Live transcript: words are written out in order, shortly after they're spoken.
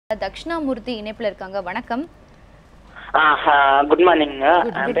தக்ஷணாமூர்த்தி இணைப்புல இருக்காங்க. வணக்கம். Good morning.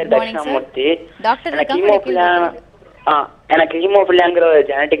 என் பேர் தக்ஷணாமூர்த்தி. டாக்டர் எனக்கு ஹீமோஃபிலியாங்கிற ஒரு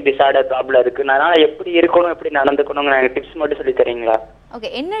ஜெனடிக் டிசார்டர் ப்ராப்ளம் இருக்கு. அதனால எப்படி இருக்கணும், எப்படி நடந்துக்கணும், எனக்கு டிப்ஸ் மட்டும் சொல்லி தரீங்களா?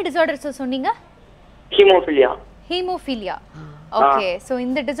 ஓகே, என்ன டிசார்டர் சொன்னீங்க? ஹீமோஃபிலியா. ஹீமோஃபிலியா. ஓகே, சோ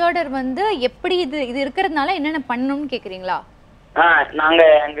இந்த டிசார்டர் வந்து எப்படி இது இருக்கிறதுனால என்னென்ன பண்ணணும்னு கேக்குறீங்களா? நாங்க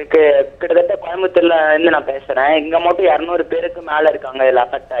எங்களுக்கு கிட்டத்தட்ட கோயம்புத்தூர்ல இருந்து நான் பேசுறேன். இங்க மட்டும் 200 பேருக்கு மேல இருக்காங்க இதுல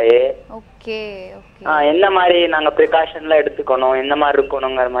அஃபெக்ட் ஆகி. Okay okay. என்ன மாதிரி நாங்க ப்ரிகாஷன்லாம் எடுத்துக்கணும், என்ன மாதிரி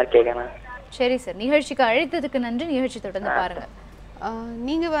இருக்கணுங்கிற மாதிரி கேட்கறேன். சரி சார், நிகழ்ச்சிக்கு அழைத்ததுக்கு நன்றி. நிகழ்ச்சி தொடர்ந்து பாருங்க.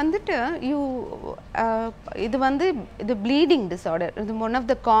 நீங்க வந்துட்டு இது வந்து இது ப்ளீடிங் டிசார்டர். இது one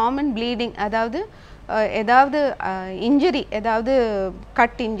of the common bleeding. அதாவது ஏதாவது இன்ஜுரி, ஏதாவது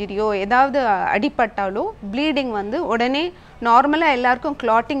கட் இன்ஜுரியோ ஏதாவது அடிபட்டாலோ ப்ளீடிங் வந்து உடனே நார்மலாக எல்லாருக்கும்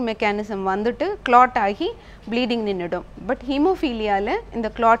கிளாட்டிங் மெக்கானிசம் வந்துட்டு கிளாட் ஆகி ப்ளீடிங் நின்றுடும். பட் ஹீமோஃபீலியாவில் இந்த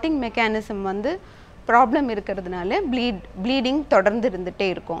கிளாட்டிங் மெக்கானிசம் வந்து ப்ராப்ளம் இருக்கிறதுனால ப்ளீடிங் தொடர்ந்து இருந்துகிட்டே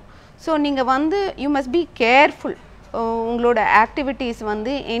இருக்கும். ஸோ நீங்கள் வந்து யூ மஸ்ட் பி கேர்ஃபுல். உங்களோட ஆக்டிவிட்டீஸ்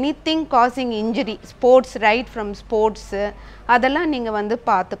வந்து anything causing injury, sports, right from sports, அதெல்லாம் நீங்கள் வந்து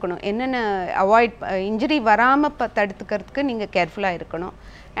பார்த்துக்கணும். என்னென்ன அவாய்ட் இன்ஜுரி வராமல் தடுத்துக்கிறதுக்கு நீங்கள் கேர்ஃபுல்லாக இருக்கணும்.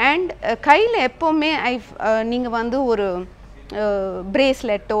 அண்ட் கையில் எப்போவுமே நீங்கள் வந்து ஒரு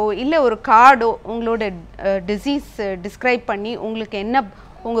பிரேஸ்லெட்டோ இல்லை ஒரு கார்டோ உங்களோட டிசீஸ் டிஸ்கிரைப் பண்ணி உங்களுக்கு என்ன,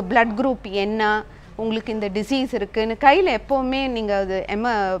 உங்கள் பிளட் குரூப் என்ன, உங்களுக்கு இந்த டிசீஸ் இருக்குன்னு கையில் எப்போவுமே நீங்கள் அது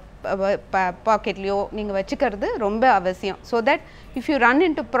பாக்கெட்லேயோ நீங்கள் வச்சுக்கிறது ரொம்ப அவசியம். So that if you run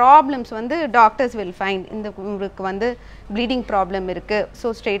into problems வந்து டாக்டர்ஸ் வில் ஃபைண்ட் இந்த உங்களுக்கு வந்து ப்ளீடிங் ப்ராப்ளம் இருக்குது,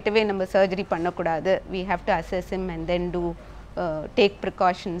 ஸோ ஸ்ட்ரெயிட்டவே நம்ம சர்ஜரி பண்ணக்கூடாது, we have to assess him and then two take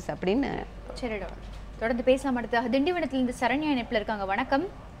precautions அப்படின்னு. சரி டாக்டர், தொடர்ந்து பேசலாம். அடுத்து திண்டிவனத்திலிருந்து சரண்யா இணைப்பில் இருக்காங்க. வணக்கம்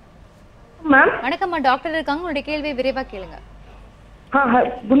மேம். வணக்கம்மா, டாக்டர் இருக்காங்க, உங்களுடைய கேள்வியை விரைவாக கேளுங்க.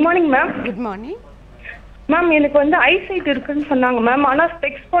 Good morning ma'am. Good morning ma'am. எனக்கு வந்து ஐசைட் இருக்குன்னு சொன்னாங்க மேம். ஆனால்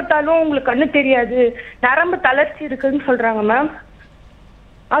ஸ்பெக்ஸ் போட்டாலும் உங்களுக்கு கண்ணு தெரியாது, நரம்பு தளர்ச்சி இருக்குன்னு சொல்றாங்க மேம்.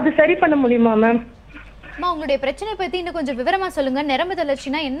 அது சரி பண்ண முடியுமா மேம்? அம்மா, உங்களுடைய பிரச்சனை பத்தி இன்னும் கொஞ்சம் விவரமா சொல்லுங்க. நரம்பு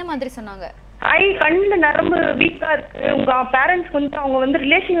தளர்ச்சினா என்ன மாதிரி சொன்னாங்க? கண்ணுல நரம்பு வீக்கா இருக்கு. உங்க பேரண்ட்ஸ் வந்து அவங்க வந்து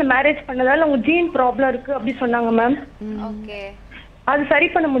ரிலேஷன்ல மேரேஜ் பண்ணதால அவங்க ஜீன் ப்ராப்ளம் இருக்கு அப்படி சொன்னாங்க மேம். ஓகே, அது சரி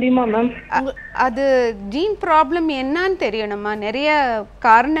பண்ண முடியுமா மேம்? அது ஜீன் ப்ராப்ளம் என்னன்னு தெரியணுமா? நிறைய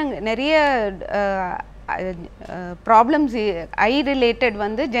காரணங்கள், நிறைய ப்ராப்ளம்ஸ், ஐ ரிலேட்டட்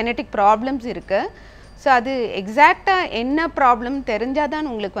வந்து ஜெனட்டிக் ப்ராப்ளம்ஸ் இருக்குது. ஸோ அது எக்ஸாக்டாக என்ன ப்ராப்ளம் தெரிஞ்சால் தான்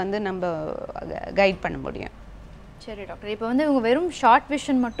உங்களுக்கு வந்து நம்ம கைட் பண்ண முடியும். சரி டாக்டர், இப்போ வந்து இவங்க வெறும் ஷார்ட்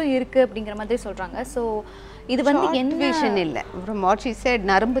விஷன் மட்டும் இருக்குது அப்படிங்கிற மாதிரி சொல்கிறாங்க. ஸோ இது வந்து என்ன விஷன் இல்லை, ஃப்ரம் வாட் ஷி செட்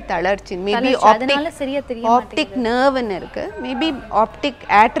நரம்பு தளர்ச்சி, மேபி ஆப்டிக் நர்வ்னு இருக்குது, மேபி ஆப்டிக்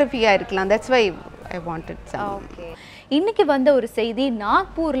ஆட்ரோஃபியா இருக்கலாம். That's why I wanted some. Okay, இன்னைக்கு வந்த ஒரு செய்தி,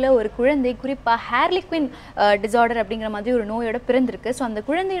 நாக்பூரில் ஒரு குழந்தை குறிப்பாக ஹேர்லிக்வின் டிசார்டர் அப்படிங்கிற மாதிரி ஒரு நோயோட பிறந்திருக்கு. ஸோ அந்த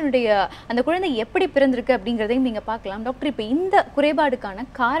குழந்தை எப்படி பிறந்திருக்கு அப்படிங்கிறதையும் நீங்கள் பார்க்கலாம். டாக்டர், இப்போ இந்த குறைபாடுக்கான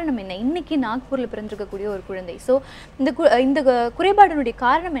காரணம் என்ன? இன்னைக்கு நாக்பூரில் பிறந்திருக்கக்கூடிய ஒரு குழந்தை, ஸோ இந்த குறைபாடுனுடைய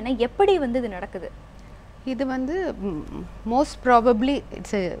காரணம் என்ன, எப்படி வந்து இது நடக்குது? இது வந்து most probably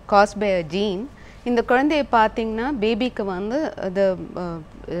it's caused by a gene. இந்த குழந்தைய பார்த்தீங்கன்னா பேபிக்கு வந்து அது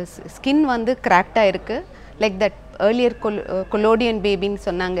ஸ்கின் வந்து கிராக்டாக இருக்குது, லைக் தட் ஏர்லியர் கொலோடியன் பேபின்னு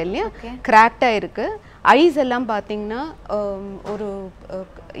சொன்னாங்க இல்லையா, கிராக்டாக இருக்குது. ஐஸ் எல்லாம் பார்த்தீங்கன்னா ஒரு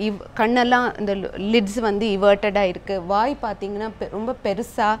கண்ணெல்லாம் இந்த லிட்ஸ் வந்து இவர்ட்டடாக இருக்குது. வாய் பார்த்தீங்கன்னா ரொம்ப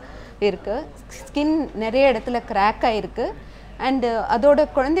பெருசாக இருக்குது. ஸ்கின் நிறைய இடத்துல கிராக்காக இருக்குது. அண்டு அதோட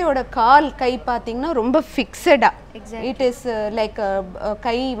குழந்தையோட கால் கை பார்த்தீங்கன்னா ரொம்ப ஃபிக்ஸடாக, இட் இஸ் லைக்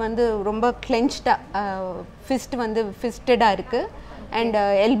கை வந்து ரொம்ப கிளென்ச்டாக, ஃபிஸ்ட் வந்து ஃபிஸ்டடாக இருக்குது. அண்ட்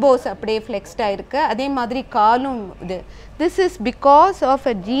எல்போஸ் அப்படியே ஃப்ளெக்ஸ்டாக இருக்குது. அதே மாதிரி காலும் இது. This is because of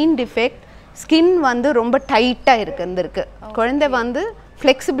a gene defect. Skin வந்து ரொம்ப டைட்டாக இருந்திருக்கு. குழந்தை வந்து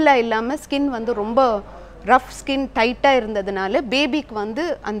ஃப்ளெக்சிபிளாக இல்லாமல் ஸ்கின் வந்து ரொம்ப ரஃப் ஸ்கின் டைட்டாக இருந்ததுனால பேபிக்கு வந்து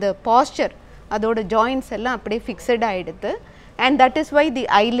அந்த பாஸ்சர், அதோட ஜாயின்ஸ் எல்லாம் அப்படியே ஃபிக்ஸட் ஆகிடுது. And that is why the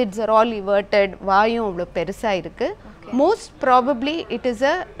eyelids are all everted, வாயும் அவ்வளோ பெருசாக இருக்குது. Most probably it is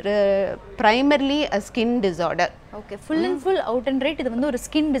a primarily a skin disorder. Okay, full and full out and right, இது வந்து ஒரு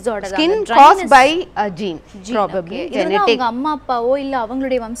skin disorder. Skin caused by a gene, probably genetic. அவங்க அம்மா அப்பாவோ இல்ல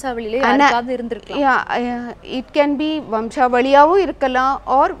அவங்களுடைய வம்சாவளியில யாருக்காவது இருந்திருக்கலாம். Yeah, it can be வம்சாவளியாவும் இருக்கலாம்,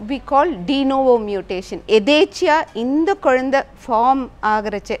 or we call de novo mutation. எதேச்சியா இந்த குழந்தை form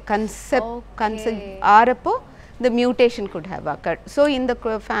ஆகிறச்சே concept ஆறப்போ the mutation could have occurred. So in the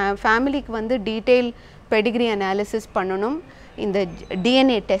family ku vandu detail pedigree analysis pannanum, in the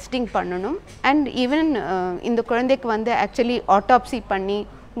DNA testing pannanum, and even in the kulandhukku vandu actually autopsy panni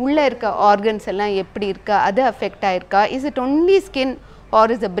ulla irka organs ella eppadi irka adu affect aayirka, is it only skin or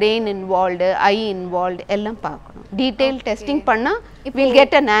is the brain involved, eye involved, எல்லாம் பார்க்கணும். Detail testing பண்ணா we'll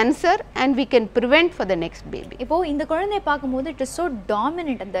get an answer and we can prevent for the next baby. இப்போ இந்த குழந்தையை பார்க்கும்போது it is so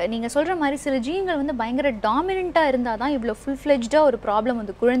dominant. அந்த நீங்க சொல்ற மாதிரி சில ஜீன்கள் வந்து பயங்கர டாமினண்டா இருந்தால் தான் இவ்வளோ ஃபுல் ஃப்ளெஜ்டாக ஒரு ப்ராப்ளம்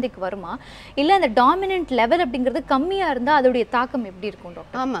வந்து குழந்தைக்கு வருமா, இல்லை அந்த டாமினன்ட் லெவல் அப்படிங்கிறது கம்மியாக இருந்தால் அதோடைய தாக்கம் எப்படி இருக்கும்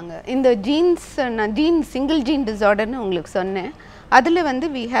டாக்டர்? ஆமாங்க, இந்த ஜீன்ஸ் நான் சிங்கிள் ஜீன் டிஸார்டர்னு உங்களுக்கு சொன்னேன். அதில் வந்து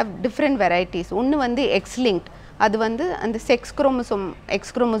we have different varieties. ஒன்று வந்து X-linked, அது வந்து அந்த செக்ஸ் குரோமோசோம்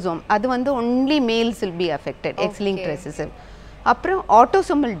எக்ஸ் குரோமோசோம் அது வந்து only males will be affected, X-linked recessive. அப்புறம்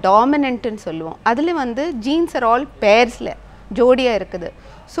ஆட்டோசோமல் டாமினன்ட்னு சொல்லுவோம். அதில் வந்து ஜீன்ஸ் ஆர் ஆல் பேர்ஸில் ஜோடியாக இருக்குது.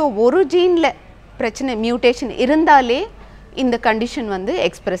 ஸோ ஒரு ஜீனில் பிரச்சனை மியூட்டேஷன் இருந்தாலே இந்த கண்டிஷன் வந்து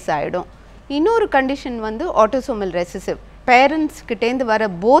எக்ஸ்பிரஸ் ஆகிடும். இன்னொரு கண்டிஷன் வந்து ஆட்டோசோமல் ரெசசிவ், பேரண்ட்ஸ் கிட்டேருந்து வர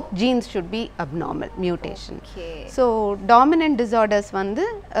both jeans should be abnormal mutation. So dominant disorders வந்து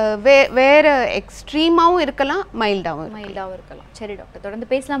வேறு எக்ஸ்ட்ரீமாகவும் இருக்கலாம், மைல்டாகவும் இருக்கலாம். சரி டாக்டர், தொடர்ந்து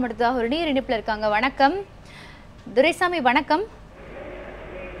பேசலாம். அடுத்ததாக ஒரு நேர் இணைப்பில் இருக்காங்க. வணக்கம் துரைசாமி. வணக்கம்.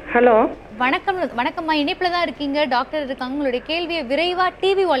 ஹலோ வணக்கம். வணக்கம்மா, இணைப்பில் தான் இருக்கீங்க, டாக்டர் இருக்காங்க. உங்களுடைய கேள்வியை விரைவாக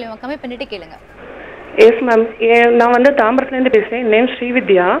டிவி வால்யூம் கம்மி பண்ணிட்டு கேளுங்க. எஸ் மேம், நான் வந்து தாம்பரத்துலேருந்து பேசுகிறேன். என் நேம்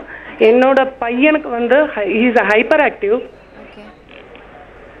ஸ்ரீவித்யா. என்னோட பையனுக்கு வந்து இஸ் ஹைப்பர் ஆக்டிவ். ஓகே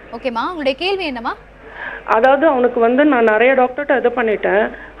ஓகேம்மா, உங்களுடைய கேள்வி என்னம்மா? அதாவது அவனுக்கு வந்து நான் நிறைய டாக்டர்கிட்ட இது பண்ணிட்டேன்.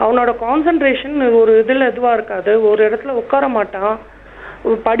 அவனோட கான்சன்ட்ரேஷன் ஒரு இதில் இதுவாக இருக்காது, ஒரு இடத்துல உட்கார மாட்டான்,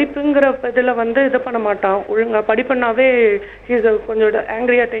 படிப்புங்கிற இதில் வந்து இது பண்ண மாட்டான் ஒழுங்காக. படிப்புனாவே இஸ் கொஞ்சம்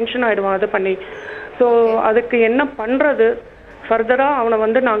ஆங்க்ரியாக டென்ஷன் ஆகிடுவான் அது பண்ணி. ஸோ அதுக்கு என்ன பண்ணுறது ஃபர்தராக, அவனை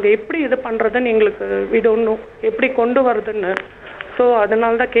வந்து நாங்கள் எப்படி இது பண்ணுறதுன்னு எங்களுக்கு இது ஒன்றும் எப்படி கொண்டு வருதுன்னு. ஸோ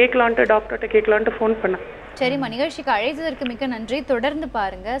அதனால தான் கேட்கலான்ட்டு டாக்டர்கிட்ட கேட்கலான்ட்டு ஃபோன் பண்ணேன். சரிம்மா, நிகழ்ச்சிக்கு அழைத்ததற்கு மிக்க நன்றி. தொடர்ந்து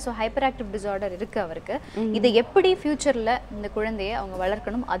பாருங்க. ஸோ ஹைப்பர் ஆக்டிவ் டிஸார்டர் இருக்கு அவருக்கு. இதை எப்படி ஃபியூச்சரில் இந்த குழந்தையை அவங்க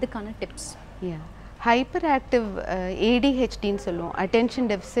வளர்க்கணும், அதுக்கான டிப்ஸ். ஹைப்பர் ஆக்டிவ் ஏடிஹெச்டின்னு சொல்லுவோம், attention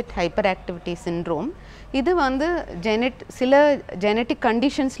deficit hyper activity syndrome. இது வந்து சில ஜெனட்டிக்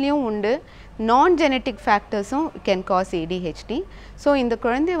கண்டிஷன்ஸ்லேயும் உண்டு, நான் genetic ஃபேக்டர்ஸும் can cause ADHD. So இந்த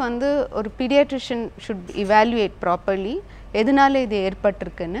குழந்தை வந்து ஒரு பீடியாட்ரிஷியன் ஷுட் இவாலுவேட் ப்ராப்பர்லி எதனால இது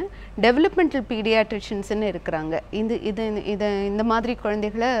ஏற்பட்டிருக்குன்னு. டெவலப்மெண்டல் பீடியாட்ரிஷியன்ஸ்ன்னு இருக்கிறாங்க இந்த மாதிரி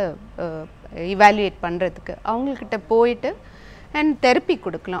குழந்தைகளை இவாலுவேட் பண்ணுறதுக்கு. அவங்கக்கிட்ட போயிட்டு அண்ட் தெரப்பி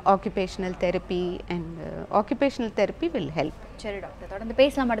கொடுக்கலாம், occupational therapy, and occupational therapy will help. சரி டாக்டர், தொடர்ந்து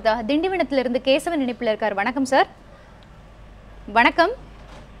பேசலாம். அடுத்ததாக திண்டிவனத்திலிருந்து கேசவன் இணைப்பில் இருக்கார். வணக்கம் சார். வணக்கம்.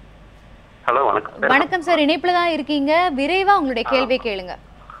 ஹலோ வணக்கம். வணக்கம் சார், இணைப்பில் தான் இருக்கீங்க, விரைவாக உங்களுடைய கேள்வியை கேளுங்க.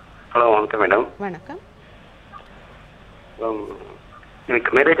 ஹலோ வணக்கம் மேடம். வணக்கம்.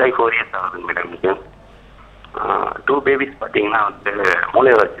 எனக்கு மேரேஜ் ஆகி 4 years ஆகுதுங்க மேடம். எனக்கு 2 பேபிஸ் பார்த்தீங்கன்னா வந்து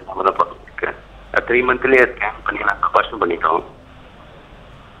மூளை வளர்ச்சி தான் பார்த்துருக்கு. 3 monthலேயே ஸ்கேன் பண்ணி நாங்கள் பர்சன் பண்ணிட்டோம்.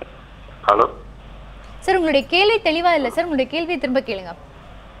 ஹலோ சார், உங்களுடைய கேள்வி தெளிவாக இல்லை சார், உங்களுடைய கேள்வியை திரும்ப கேளுங்க.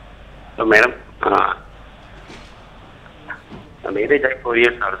 மேடம் மேரேஜ் ஆகி 4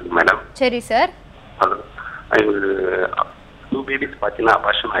 years ஆகுதுங்க மேடம். சரி சார். ஹலோ, 2 பேபிஸ் பார்த்தீங்கன்னா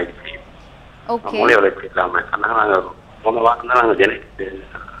அபார்ஷன் ஆகிடுச்சு, ஓகே. மூளை வளர்ச்சி இல்லாமல். அதனால் நாங்கள் போன வாரம் தான் நாங்கள்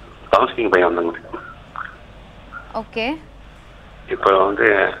கவுன்சிலிங் போய் வந்தோங்க மேடம். ஓகே. இப்போ வந்து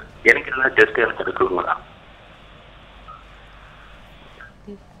எனக்கு எல்லாம் ஜஸ்ட் எனக்கு இருக்குங்களா?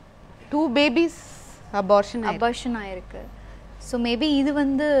 2 babies abortion ஆயிருக்கு. ஸோ மேபி இது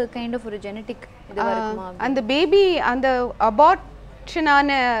வந்து கைண்ட் ஆஃப் ஒரு ஜெனட்டிக் இதுவாக இருக்குமா? அந்த பேபி அந்த அபார்ஷனான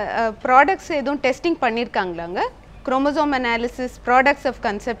ப்ராடக்ட்ஸ் எதுவும் testing பண்ணியிருக்காங்களாங்க? Chromosome analysis, products of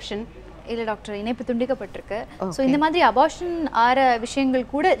conception? இல்லை டாக்டர், இணைப்பு துண்டிக்கப்பட்டிருக்கு. ஸோ இந்த மாதிரி அபார்ஷன் ஆற விஷயங்கள்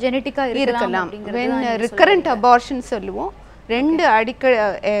கூட ஜெனட்டிக்காக இருக்கலாம். ரிக்கரண்ட் அபார்ஷன் சொல்லுவோம். 2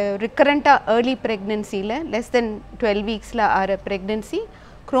 ரிக்கரண்ட்டாக ஏர்லி ப்ரெக்னென்சியில் லெஸ் தென் 12 வீக்ஸில் ஆற ப்ரெக்னென்சி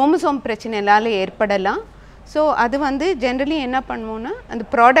குரோமோசோம் பிரச்சனைனால ஏற்படலாம். ஸோ அது வந்து ஜென்ரலி என்ன பண்ணுவோன்னா, அந்த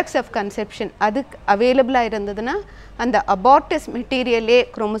ப்ராடக்ட்ஸ் ஆஃப் கன்செப்ஷன் அதுக்கு அவைலபிளாக இருந்ததுன்னா அந்த அபார்டஸ் மெட்டீரியலே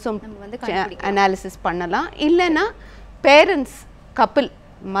குரோமோசோம் அனாலிசிஸ் பண்ணலாம். இல்லைன்னா parents couple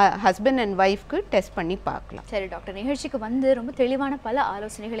husband and ஒய்ஃப்க்கு test பண்ணி பார்க்கலாம். சரி டாக்டர், நிகழ்ச்சிக்கு வந்து ரொம்ப தெளிவான பல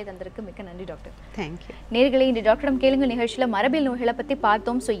ஆலோசனைகளை தந்திருக்கு, மிக்க நன்றி டாக்டர். தேங்க்யூ. நேர்களை இந்த டாக்டரிடம் கேளுங்க நிகழ்ச்சியில் மரபியல் நோய்களை பற்றி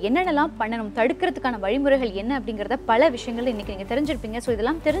பார்த்தோம். ஸோ என்னென்னலாம் பண்ணணும், தடுக்கிறதுக்கான வழிமுறைகள் என்ன அப்படிங்கிறத பல விஷயங்கள் இன்றைக்கி நீங்கள் தெரிஞ்சிருப்பீங்க. ஸோ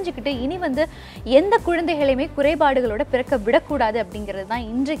இதெல்லாம் தெரிஞ்சுக்கிட்டு இனி வந்து எந்த குழந்தைகளையுமே குறைபாடுகளோட பிறக்க விடக்கூடாது அப்படிங்கிறது தான்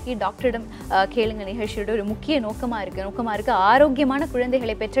இன்றைக்கு டாக்டரிடம் கேளுங்க நிகழ்ச்சியோட ஒரு முக்கிய நோக்கமாக இருக்குது. ஆரோக்கியமான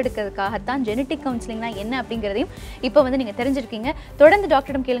குழந்தைகளை பெற்றெடுக்கிறதுக்காகத்தான் ஜெனட்டிக் கவுன்சிலிங்னா என்ன அப்படிங்கிறதையும் இப்போ வந்து நீங்கள் தெரிஞ்சிருக்கீங்க. தொடர்ந்து டாக்டரிடம்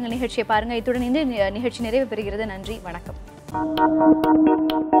கேளுங்க நிகழ்ச்சியை பாருங்க. இத்துடன் இந்த நிகழ்ச்சி நிறைவு பெறுகிறது. நன்றி, வணக்கம்.